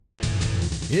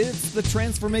It's the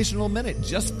Transformational Minute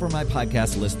just for my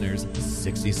podcast listeners.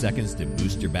 60 seconds to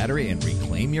boost your battery and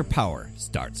reclaim your power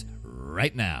starts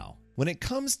right now. When it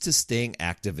comes to staying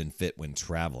active and fit when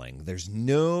traveling, there's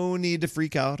no need to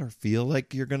freak out or feel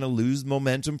like you're going to lose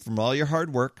momentum from all your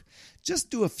hard work. Just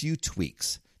do a few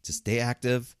tweaks to stay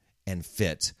active and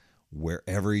fit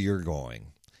wherever you're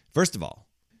going. First of all,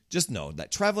 just know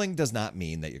that traveling does not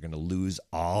mean that you're going to lose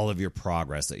all of your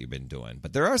progress that you've been doing,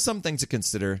 but there are some things to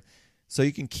consider so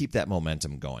you can keep that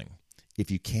momentum going.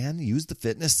 If you can, use the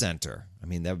fitness center.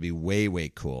 That would be way,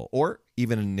 way cool. Or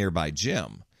even a nearby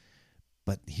gym.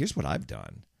 But here's what I've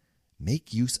done.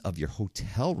 Make use of your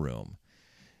hotel room.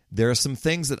 There are some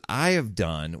things that I have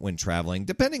done when traveling.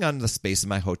 Depending on the space in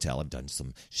my hotel, I've done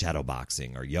some shadow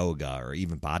boxing or yoga or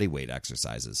even body weight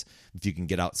exercises. If you can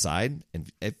get outside and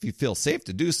if you feel safe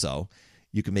to do so,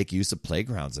 you can make use of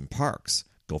playgrounds and parks.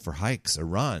 Go for hikes or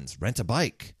runs. Rent a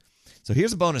bike. So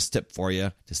here's a bonus tip for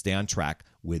you to stay on track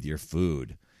with your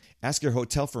food. Ask your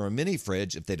hotel for a mini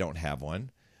fridge if they don't have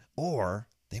one, or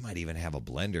they might even have a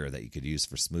blender that you could use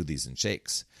for smoothies and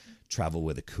shakes. Travel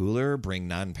with a cooler, bring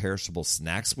non-perishable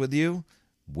snacks with you.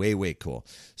 Way, way cool.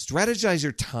 Strategize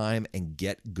your time and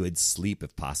get good sleep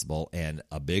if possible. And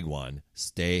a big one,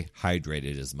 stay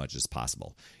hydrated as much as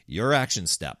possible. Your action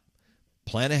step.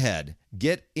 Plan ahead,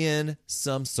 get in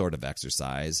some sort of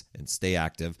exercise and stay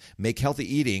active, make healthy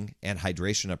eating and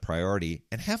hydration a priority,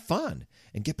 and have fun.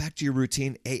 And get back to your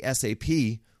routine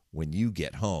ASAP when you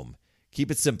get home.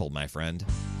 Keep it simple, my friend.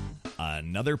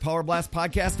 Another Power Blast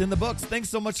podcast in the books. Thanks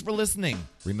so much for listening.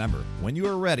 Remember, when you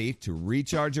are ready to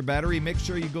recharge your battery, make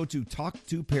sure you go to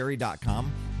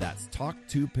talktoperry.com. That's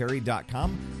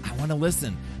talktoperry.com. I want to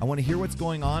listen. I want to hear what's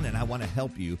going on, and I want to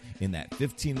help you in that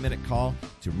 15-minute call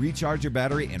to recharge your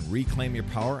battery and reclaim your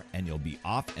power, and you'll be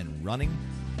off and running,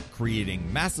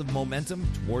 creating massive momentum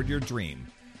toward your dream.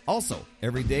 Also,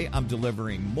 every day I'm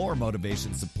delivering more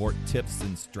motivation, support, tips,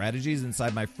 and strategies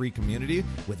inside my free community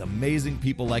with amazing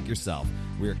people like yourself.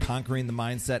 We are conquering the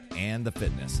mindset and the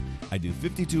fitness. I do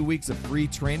 52 weeks of free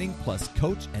training, plus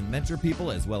coach and mentor people,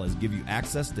 as well as give you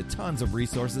access to tons of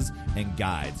resources and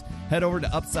guides. Head over to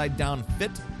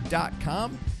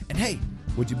UpsideDownFit.com. And hey,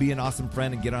 would you be an awesome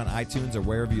friend and get on iTunes or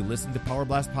wherever you listen to Power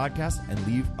Blast podcasts and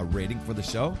leave a rating for the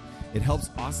show? It helps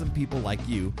awesome people like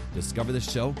you discover the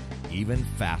show even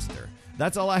faster.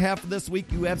 That's all I have for this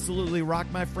week. You absolutely rock,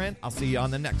 my friend. I'll see you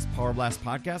on the next Power Blast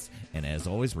podcast. And as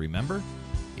always, remember,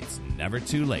 it's never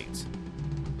too late